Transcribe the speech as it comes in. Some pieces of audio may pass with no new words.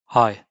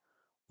Hi,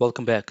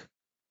 welcome back.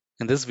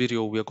 In this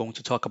video, we are going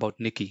to talk about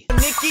Nicky.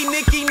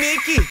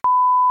 Nicky.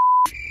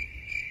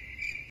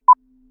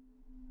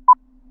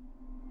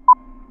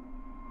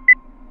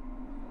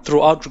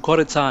 Throughout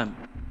recorded time,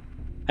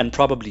 and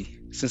probably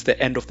since the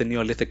end of the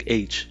Neolithic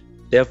age,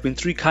 there have been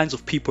three kinds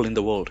of people in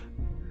the world: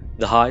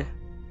 the high,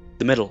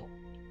 the middle,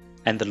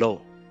 and the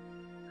low.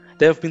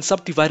 They have been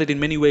subdivided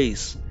in many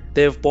ways.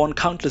 They have borne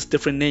countless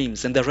different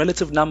names, and their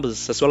relative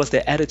numbers, as well as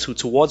their attitude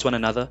towards one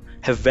another,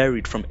 have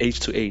varied from age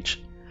to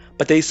age.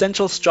 But the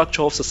essential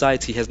structure of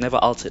society has never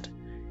altered.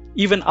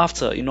 Even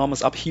after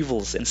enormous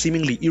upheavals and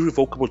seemingly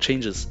irrevocable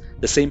changes,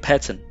 the same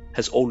pattern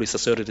has always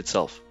asserted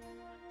itself.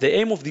 The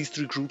aim of these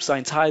three groups are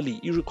entirely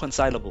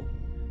irreconcilable.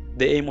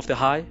 The aim of the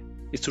high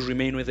is to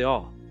remain where they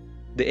are.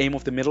 The aim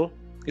of the middle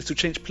is to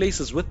change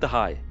places with the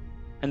high.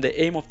 And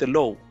the aim of the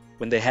low,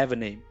 when they have a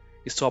name,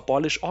 is to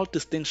abolish all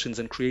distinctions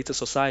and create a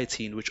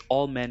society in which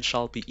all men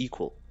shall be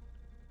equal.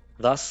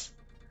 Thus,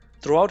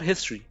 throughout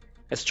history,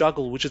 a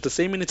struggle which is the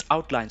same in its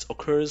outlines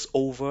occurs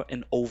over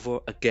and over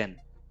again.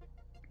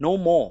 No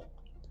more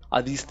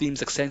are these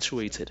themes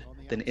accentuated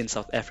than in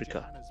South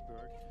Africa.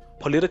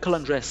 Political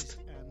unrest,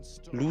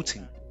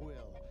 looting,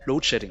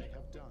 load shedding,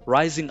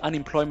 rising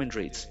unemployment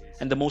rates,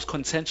 and the most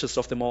contentious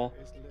of them all,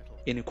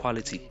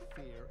 inequality.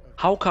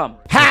 How come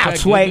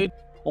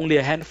only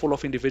a handful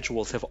of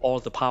individuals have all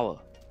the power?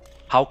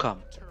 How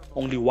come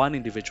only one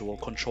individual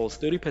controls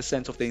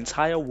 30% of the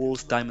entire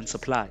world's diamond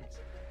supply?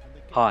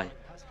 Hi,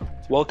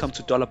 welcome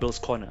to Dollar Bill's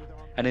Corner,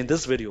 and in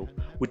this video,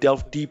 we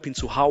delve deep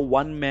into how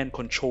one man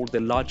controlled the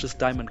largest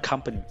diamond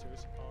company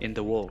in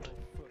the world.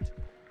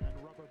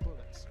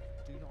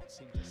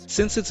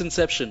 Since its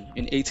inception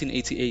in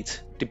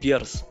 1888, De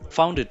Beers,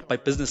 founded by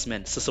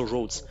businessman Cecil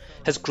Rhodes,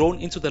 has grown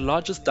into the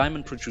largest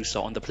diamond producer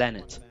on the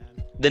planet.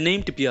 The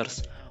name De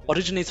Beers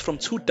originates from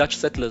two Dutch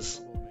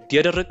settlers,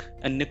 Diederik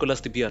and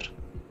Nicholas De Beer.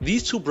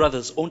 These two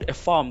brothers owned a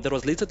farm that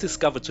was later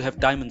discovered to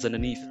have diamonds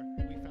underneath.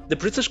 The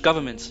British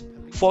government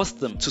forced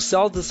them to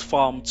sell this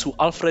farm to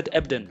Alfred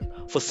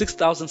Ebden for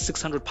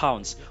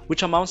 £6,600,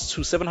 which amounts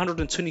to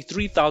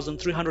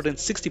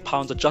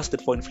 £723,360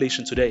 adjusted for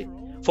inflation today.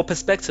 For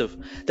perspective,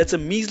 that's a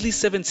measly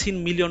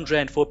 17 million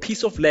rand for a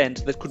piece of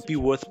land that could be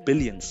worth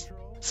billions.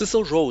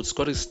 Cecil Rhodes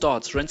got his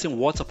start renting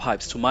water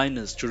pipes to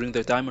miners during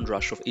the diamond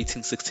rush of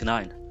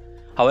 1869.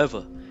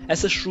 However,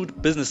 as a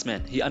shrewd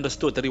businessman, he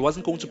understood that he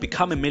wasn't going to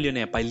become a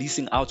millionaire by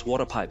leasing out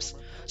water pipes,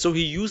 so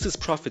he used his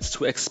profits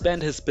to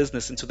expand his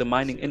business into the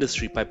mining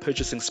industry by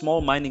purchasing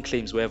small mining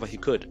claims wherever he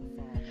could.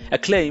 A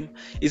claim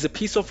is a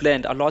piece of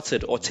land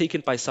allotted or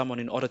taken by someone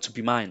in order to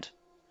be mined.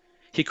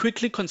 He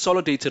quickly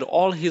consolidated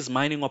all his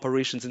mining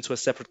operations into a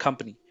separate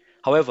company.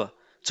 However,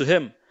 to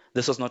him,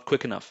 this was not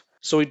quick enough,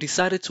 so he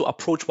decided to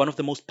approach one of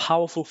the most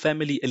powerful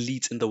family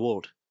elites in the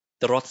world,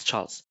 the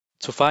Rothschilds,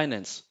 to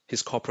finance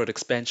his corporate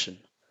expansion.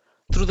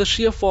 Through the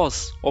sheer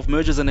force of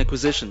mergers and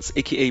acquisitions,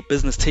 aka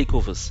business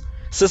takeovers,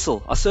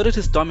 Cecil asserted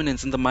his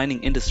dominance in the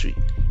mining industry.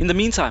 In the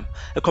meantime,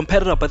 a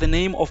competitor by the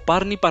name of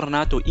Barney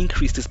Barnato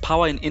increased his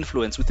power and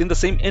influence within the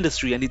same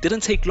industry, and it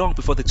didn't take long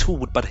before the two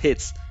would butt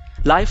heads.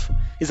 Life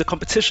is a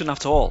competition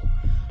after all.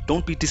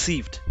 Don't be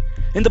deceived.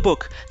 In the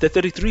book, The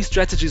 33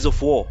 Strategies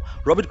of War,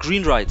 Robert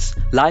Greene writes,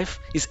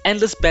 "Life is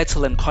endless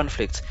battle and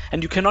conflict,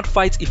 and you cannot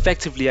fight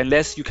effectively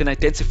unless you can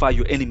identify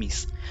your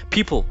enemies.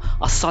 People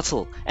are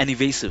subtle and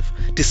evasive,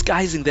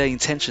 disguising their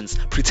intentions,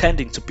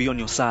 pretending to be on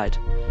your side.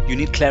 You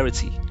need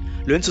clarity.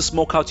 Learn to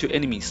smoke out your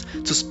enemies,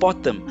 to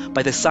spot them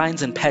by the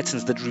signs and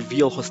patterns that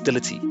reveal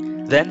hostility.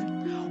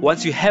 Then,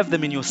 once you have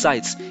them in your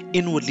sights,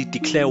 inwardly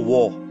declare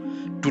war.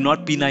 Do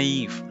not be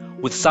naive.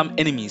 With some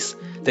enemies,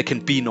 there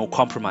can be no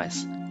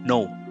compromise,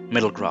 no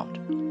middle ground.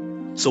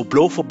 So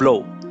blow for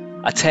blow,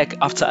 attack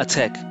after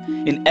attack,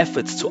 in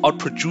efforts to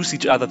outproduce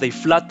each other, they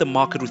flood the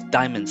market with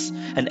diamonds,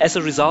 and as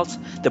a result,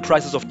 the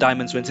prices of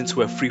diamonds went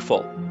into a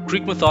freefall."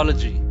 Greek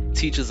mythology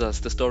teaches us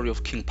the story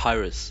of King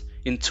Pyrrhus.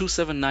 In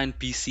 279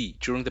 BC,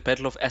 during the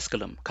Battle of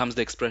Asculum, comes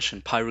the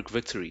expression Pyrrhic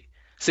victory,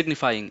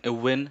 signifying a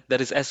win that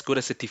is as good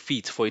as a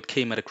defeat, for it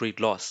came at a great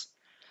loss.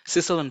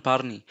 Cecil and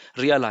Barney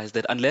realized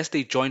that unless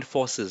they joined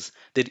forces,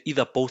 they'd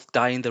either both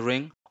die in the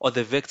ring, or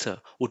the victor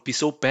would be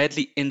so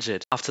badly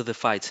injured after the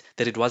fight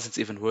that it wasn't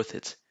even worth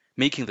it,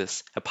 making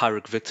this a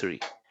Pyrrhic victory.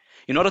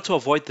 In order to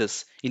avoid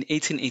this, in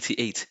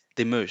 1888,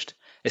 they merged,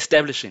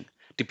 establishing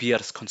De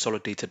Beers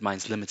Consolidated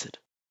Mines Limited.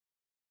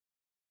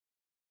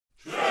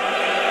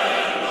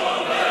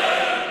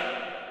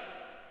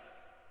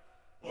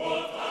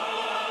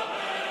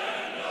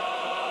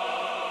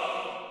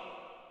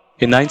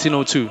 In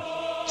 1902,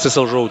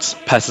 Cecil Rhodes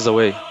passes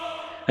away,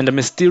 and a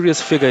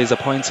mysterious figure is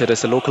appointed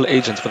as a local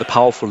agent for the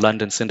powerful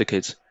London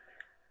syndicate.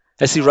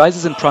 As he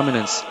rises in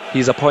prominence,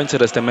 he is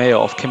appointed as the mayor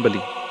of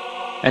Kimberley.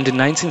 And in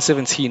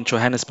 1917,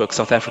 Johannesburg,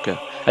 South Africa,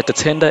 at the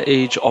tender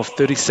age of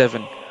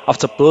 37,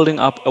 after building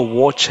up a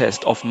war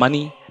chest of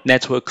money,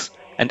 networks,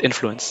 and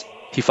influence,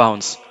 he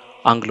founds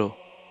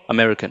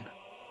Anglo-American.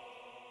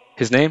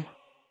 His name?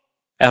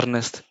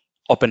 Ernest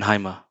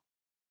Oppenheimer.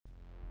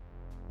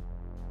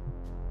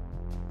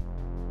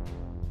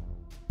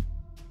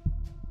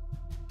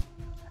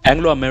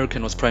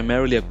 Anglo-American was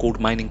primarily a gold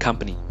mining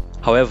company.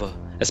 However,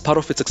 as part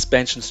of its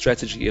expansion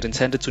strategy, it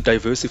intended to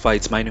diversify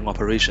its mining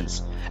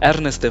operations.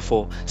 Ernest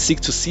therefore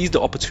sought to seize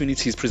the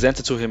opportunities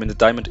presented to him in the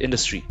diamond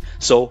industry,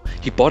 so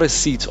he bought a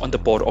seat on the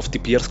board of De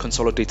Beers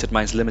Consolidated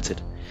Mines Limited.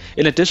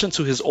 In addition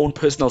to his own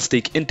personal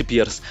stake in De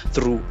Beers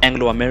through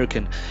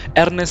Anglo-American,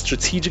 Ernest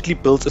strategically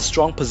built a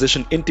strong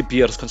position in De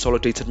Beers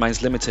Consolidated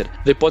Mines Limited.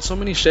 They bought so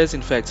many shares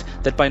in fact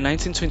that by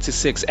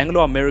 1926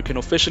 Anglo-American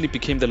officially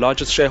became the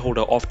largest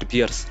shareholder of De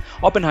Beers.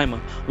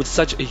 Oppenheimer, with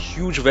such a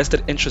huge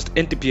vested interest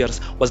in De Beers,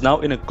 was now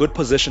in a good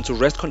position to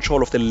wrest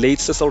control of the late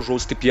Cecil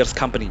Rhodes De Beers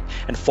company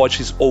and forge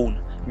his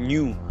own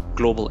new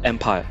global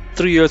empire.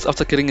 3 years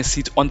after getting a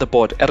seat on the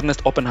board,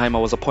 Ernest Oppenheimer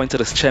was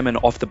appointed as chairman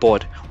of the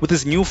board. With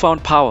his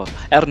newfound power,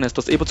 Ernest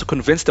was able to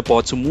convince the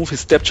board to move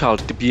his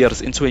stepchild De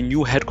Beers into a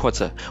new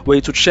headquarters where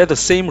it would share the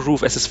same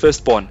roof as his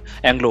firstborn,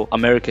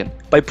 Anglo-American.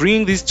 By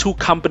bringing these two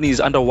companies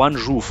under one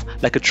roof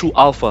like a true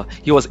alpha,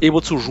 he was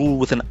able to rule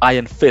with an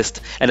iron fist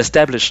and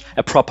establish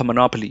a proper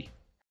monopoly.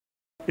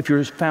 If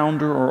you're a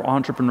founder or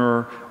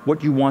entrepreneur,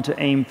 what you want to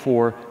aim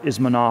for is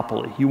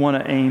monopoly. You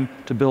want to aim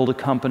to build a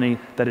company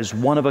that is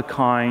one of a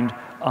kind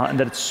and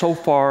that it's so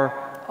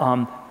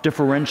far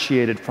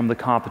differentiated from the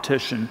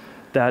competition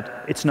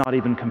that it's not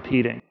even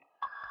competing.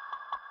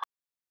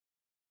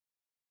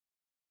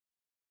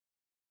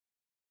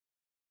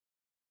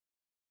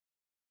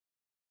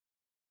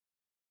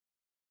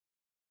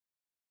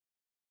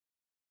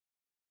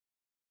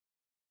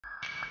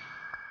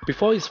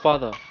 Before his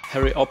father,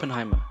 Harry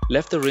Oppenheimer,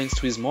 left the reins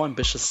to his more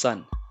ambitious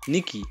son,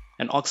 Nicky,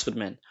 an Oxford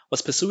man,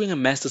 was pursuing a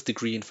master's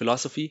degree in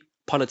philosophy,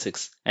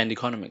 politics, and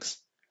economics.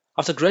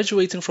 After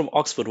graduating from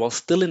Oxford while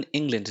still in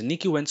England,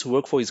 Nicky went to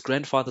work for his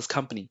grandfather's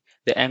company,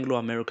 the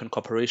Anglo-American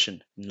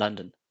Corporation, in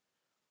London.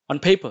 On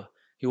paper,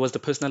 he was the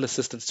personal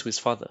assistant to his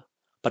father,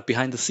 but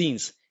behind the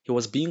scenes, he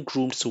was being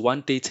groomed to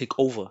one day take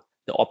over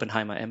the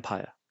Oppenheimer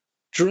empire.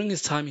 During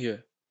his time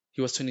here,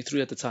 he was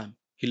 23 at the time,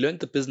 he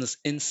learned the business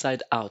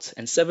inside out,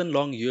 and 7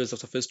 long years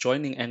after first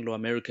joining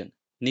Anglo-American,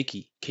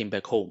 Nicky came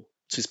back home,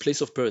 to his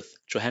place of birth,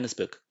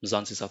 Johannesburg,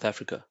 Mzansi, South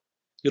Africa.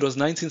 It was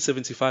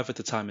 1975 at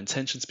the time, and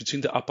tensions between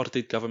the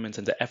apartheid government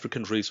and the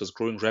African race was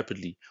growing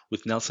rapidly,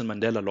 with Nelson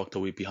Mandela locked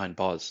away behind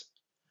bars.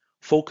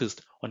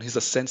 Focused on his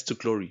ascent to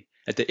glory,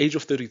 at the age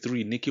of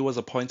 33, Nicky was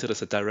appointed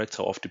as a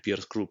director of De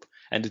Beers Group,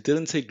 and it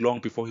didn't take long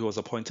before he was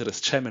appointed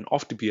as chairman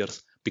of De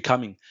Beers,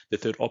 becoming the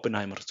third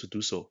Oppenheimer to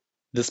do so.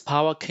 This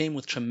power came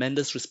with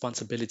tremendous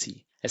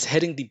responsibility, as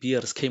heading De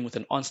Beers came with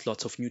an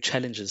onslaught of new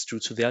challenges due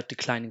to their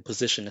declining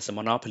position as a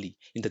monopoly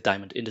in the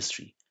diamond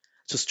industry.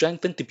 To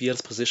strengthen De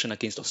Beers' position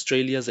against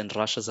Australia's and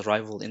Russia's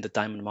arrival in the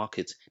diamond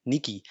market,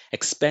 Nicky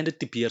expanded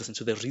De Beers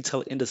into the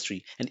retail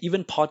industry and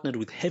even partnered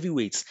with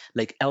heavyweights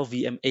like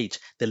LVMH,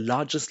 the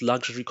largest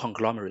luxury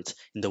conglomerate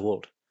in the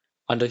world.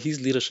 Under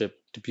his leadership,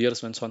 De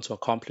Beers went on to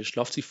accomplish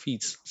lofty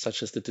feats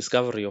such as the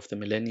discovery of the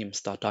Millennium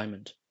Star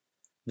Diamond,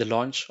 the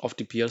launch of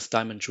De Beers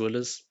Diamond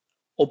Jewelers,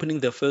 opening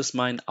their first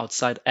mine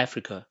outside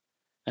Africa,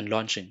 and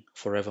launching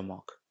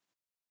Forevermark.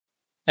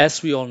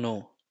 As we all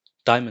know,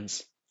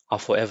 diamonds are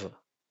forever.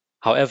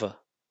 However,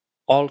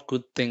 all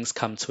good things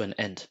come to an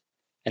end,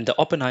 and the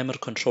Oppenheimer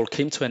control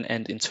came to an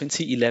end in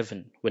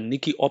 2011 when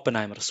Nicky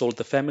Oppenheimer sold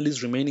the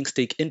family's remaining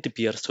stake in De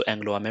Beers to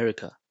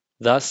Anglo-America.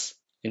 Thus,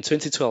 in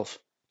 2012,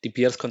 De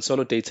Beers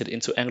consolidated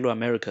into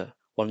Anglo-America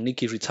while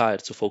Nicky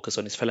retired to focus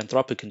on his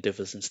philanthropic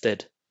endeavors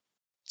instead.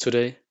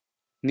 Today,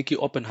 Nicky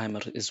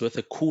Oppenheimer is worth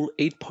a cool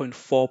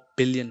 $8.4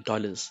 billion,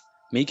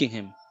 making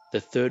him the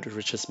third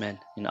richest man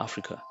in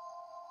Africa.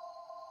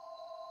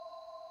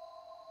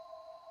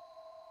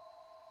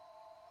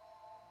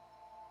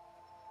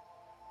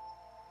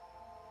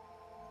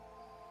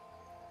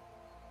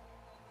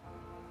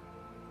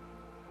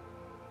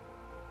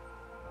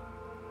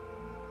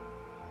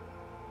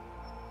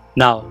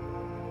 Now,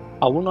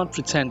 I will not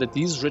pretend that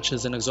these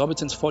riches and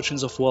exorbitant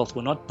fortunes of wealth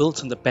were not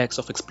built on the backs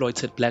of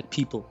exploited black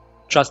people.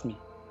 Trust me,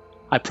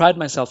 I pride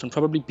myself in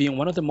probably being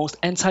one of the most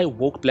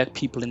anti-woke black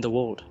people in the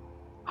world.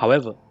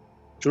 However,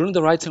 during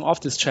the writing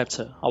of this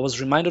chapter, I was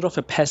reminded of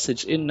a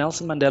passage in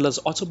Nelson Mandela's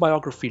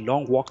autobiography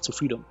Long Walk to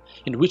Freedom,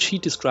 in which he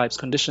describes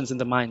conditions in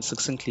the mines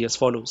succinctly as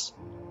follows.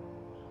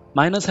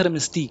 Miners had a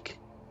mystique.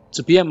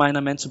 To be a miner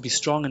meant to be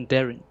strong and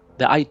daring,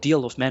 the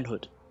ideal of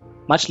manhood.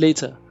 Much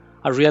later,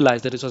 I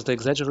realized that it was the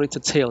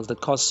exaggerated tales that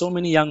caused so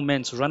many young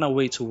men to run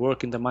away to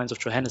work in the mines of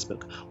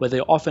Johannesburg, where they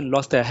often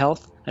lost their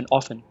health and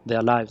often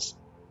their lives.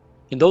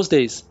 In those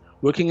days,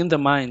 working in the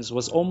mines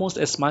was almost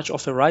as much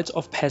of a rite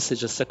of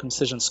passage as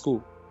circumcision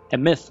school, a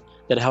myth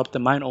that helped the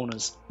mine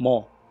owners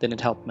more than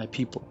it helped my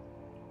people.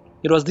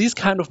 It was these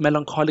kind of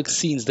melancholic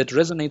scenes that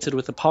resonated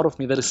with a part of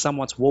me that is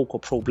somewhat woke or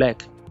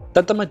pro-black.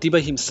 Tata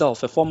Madiba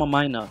himself, a former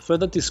miner,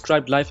 further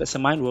described life as a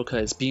mine worker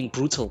as being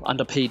brutal,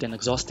 underpaid and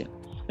exhausting.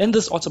 In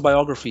this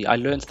autobiography, I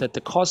learned that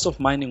the costs of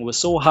mining were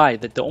so high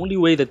that the only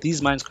way that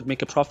these mines could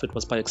make a profit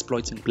was by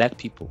exploiting black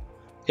people.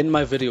 In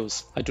my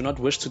videos, I do not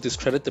wish to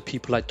discredit the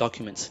people I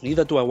document,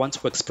 neither do I want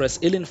to express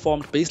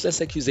ill-informed, baseless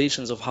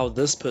accusations of how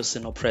this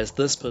person oppressed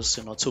this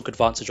person or took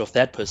advantage of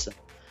that person.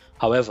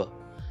 However,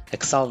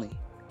 Exalni,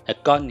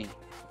 At Garni,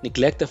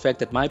 neglect the fact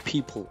that my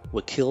people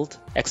were killed,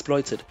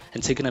 exploited,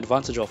 and taken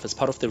advantage of as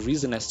part of the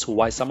reason as to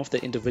why some of the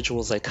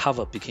individuals I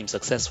cover became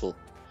successful.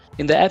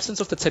 In the absence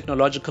of the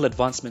technological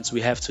advancements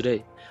we have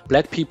today,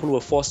 black people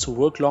were forced to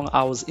work long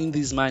hours in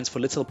these mines for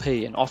little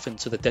pay and often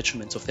to the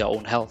detriment of their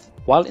own health.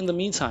 While in the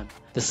meantime,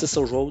 the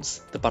Cecil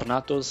Rhodes, the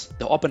Barnatos,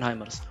 the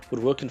Oppenheimers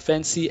would work in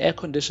fancy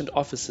air-conditioned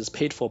offices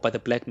paid for by the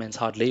black man's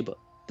hard labor.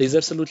 There is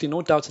absolutely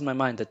no doubt in my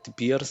mind that De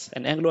Beers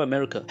and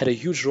Anglo-America had a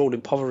huge role in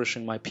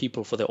impoverishing my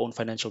people for their own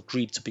financial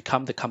greed to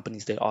become the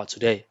companies they are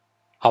today.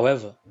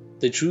 However,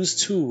 the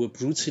Jews too were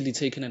brutally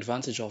taken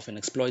advantage of and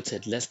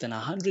exploited less than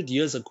 100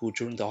 years ago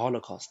during the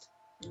Holocaust.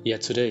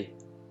 Yet today,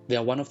 they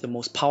are one of the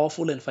most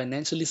powerful and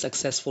financially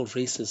successful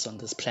races on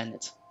this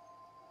planet.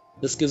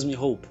 This gives me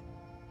hope.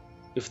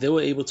 If they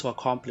were able to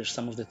accomplish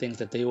some of the things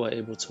that they were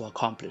able to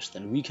accomplish,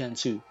 then we can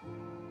too.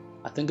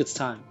 I think it's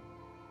time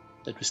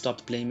that we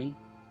stopped blaming,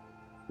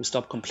 we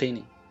stop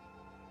complaining,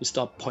 we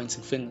stop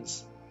pointing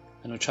fingers,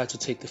 and we try to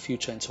take the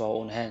future into our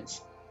own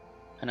hands.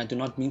 And I do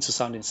not mean to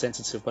sound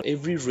insensitive, but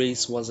every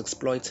race was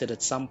exploited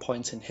at some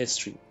point in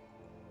history,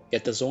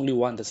 yet there's only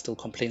one that still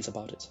complains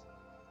about it.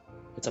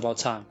 It's about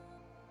time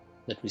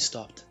that we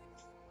stopped.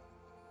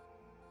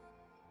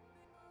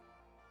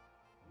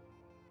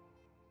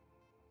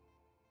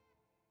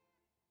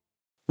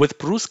 With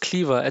Bruce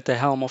Cleaver at the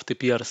helm of De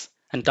Beers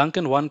and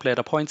Duncan Wanblad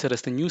appointed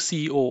as the new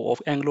CEO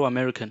of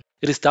Anglo-American,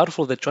 it is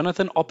doubtful that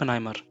Jonathan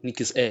Oppenheimer,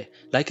 Nicky's heir,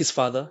 like his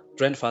father,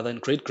 grandfather,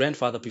 and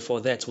great-grandfather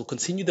before that, will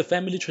continue the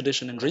family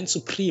tradition and reign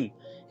supreme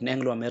in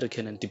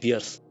Anglo-American and De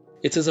Beers.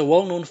 It is a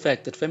well-known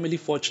fact that family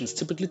fortunes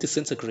typically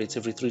disintegrate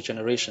every 3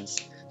 generations.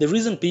 The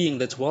reason being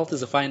that wealth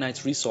is a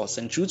finite resource,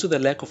 and due to the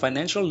lack of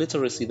financial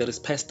literacy that is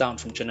passed down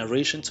from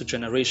generation to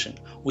generation,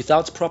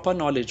 without proper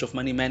knowledge of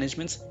money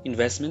management,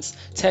 investments,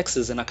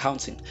 taxes, and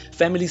accounting,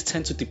 families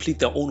tend to deplete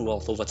their own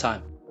wealth over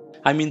time.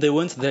 I mean, they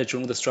weren't there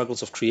during the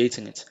struggles of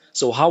creating it,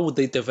 so how would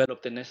they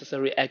develop the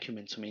necessary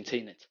acumen to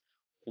maintain it?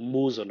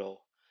 Umbuzo lo.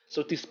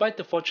 So despite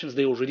the fortunes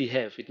they already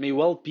have, it may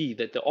well be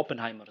that the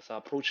Oppenheimers are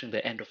approaching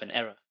the end of an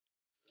era.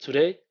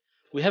 Today,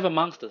 we have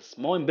amongst us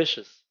more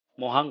ambitious,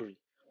 more hungry,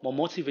 more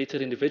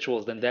motivated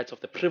individuals than that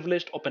of the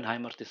privileged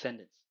Oppenheimer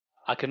descendants.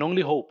 I can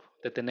only hope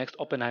that the next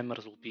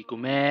Oppenheimers will be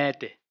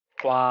Gumede,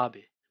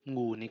 Kwabe,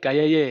 Nguni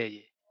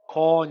Kayeyeye,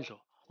 Khondlo,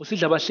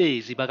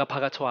 usidlabahlezi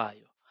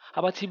bakaphakathwayo,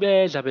 abathi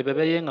bedla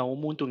bebebeyenga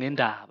umuntu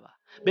ngendaba,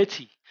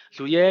 bethi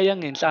dluyeya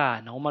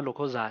ngenhlana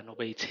umalokhozana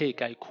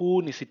beyitheka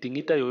ikhuni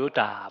sidingida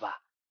yoyodaba.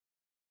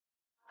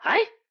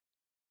 Hayi!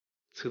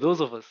 To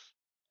those of us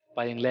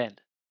buying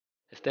land,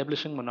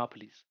 establishing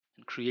monopolies,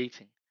 and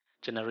creating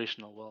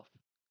generational wealth.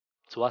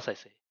 To us, I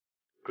say,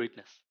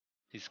 greatness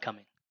is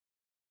coming.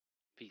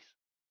 Peace.